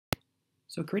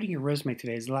So creating your resume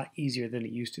today is a lot easier than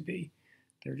it used to be.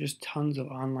 There are just tons of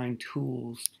online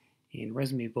tools and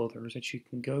resume builders that you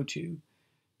can go to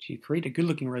create a good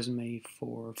looking resume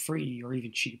for free or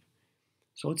even cheap.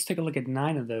 So let's take a look at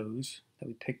 9 of those that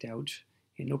we picked out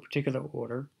in no particular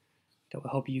order that will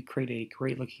help you create a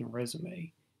great looking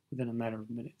resume within a matter of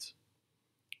minutes.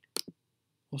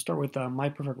 We'll start with My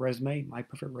Perfect Resume,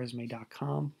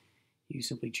 myperfectresume.com. You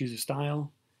simply choose a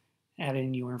style, add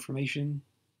in your information,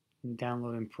 and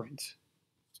download and print.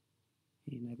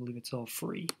 And I believe it's all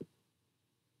free.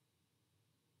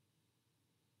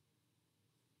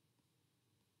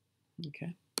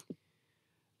 Okay.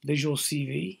 Visual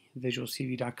CV,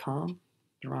 visualcv.com.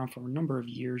 Been around for a number of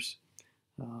years.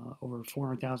 Over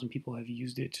 400,000 people have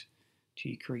used it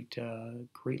to create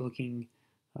great looking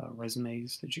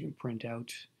resumes that you can print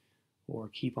out or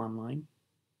keep online.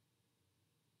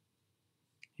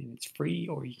 And it's free,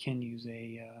 or you can use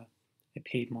a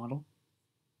paid model.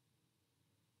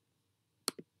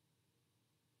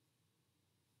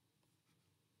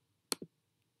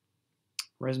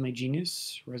 Resume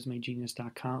Genius,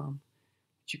 resumegenius.com.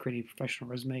 You create a professional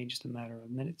resume in just a matter of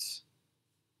minutes.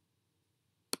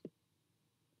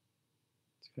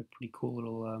 It's got a pretty cool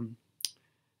little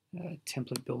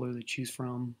template builder to choose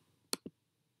from.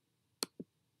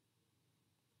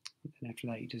 And after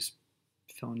that, you just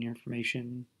fill in your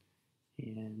information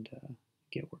and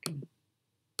get working.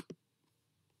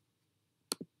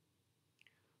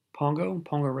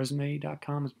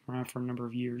 pongoresume.com has been around for a number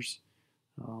of years.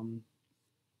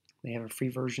 They have a free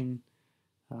version,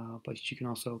 but you can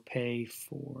also pay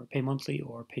monthly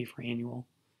or pay for annual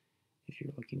if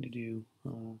you're looking to do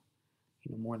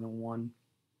more than one.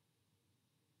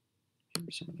 Here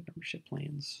are some of the membership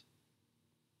plans.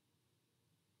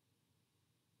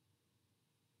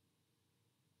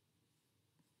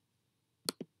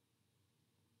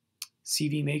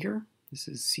 CV Maker. This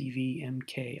is cvmkr.com.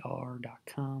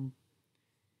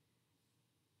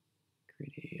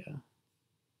 Create a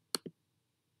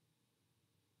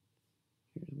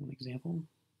here's one example.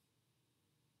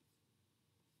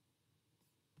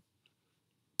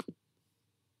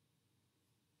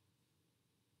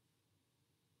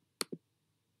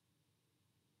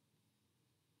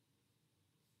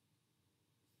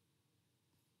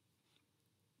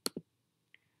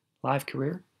 Live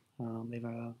Career. They have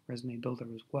a resume builder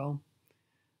as well.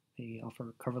 They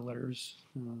offer cover letters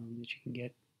that you can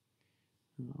get.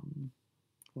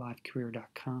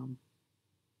 Livecareer.com.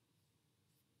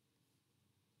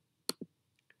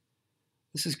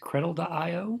 This is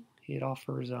Credle.io. It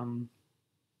offers a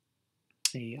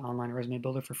online resume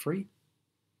builder for free.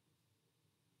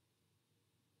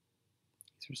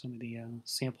 These are some of the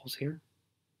samples here.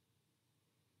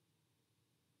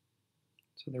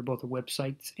 So they're both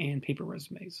websites and paper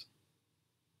resumes.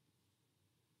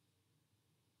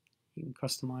 You can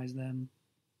customize them.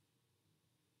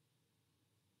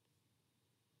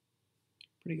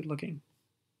 Pretty good looking.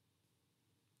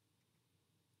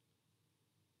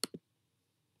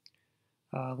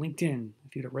 LinkedIn.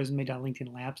 If you go to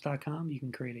resume.linkedinlabs.com, you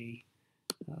can create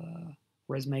a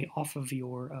resume off of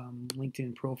your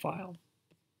LinkedIn profile.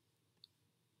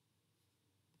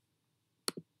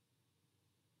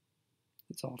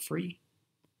 It's all free.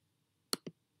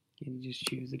 And you just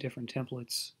choose the different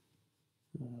templates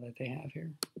that they have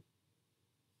here.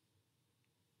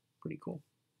 Pretty cool.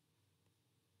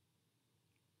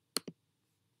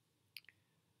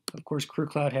 Of course,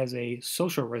 CareerCloud has a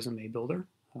social resume builder.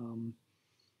 And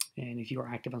if you are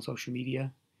active on social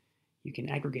media, you can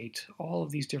aggregate all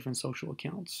of these different social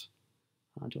accounts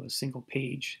onto a single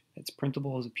page that's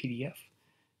printable as a PDF,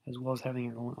 as well as having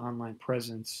your own online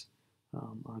presence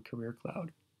on CareerCloud.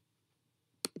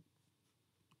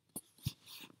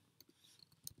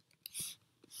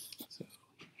 So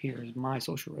here's my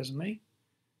social resume.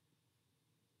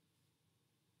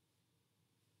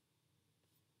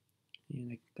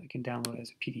 And I can download it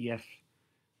as a PDF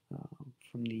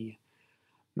from the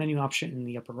menu option in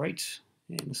the upper right,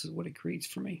 and this is what it creates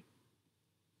for me.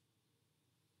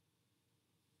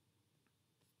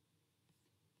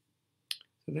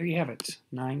 So there you have it,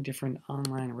 9 different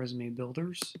online resume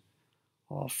builders,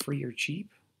 all free or cheap,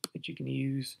 that you can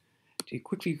use to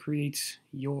quickly create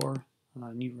your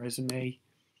new resume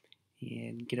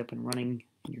and get up and running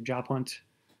in your job hunt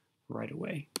right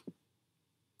away.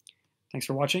 Thanks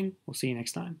for watching. We'll see you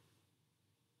next time.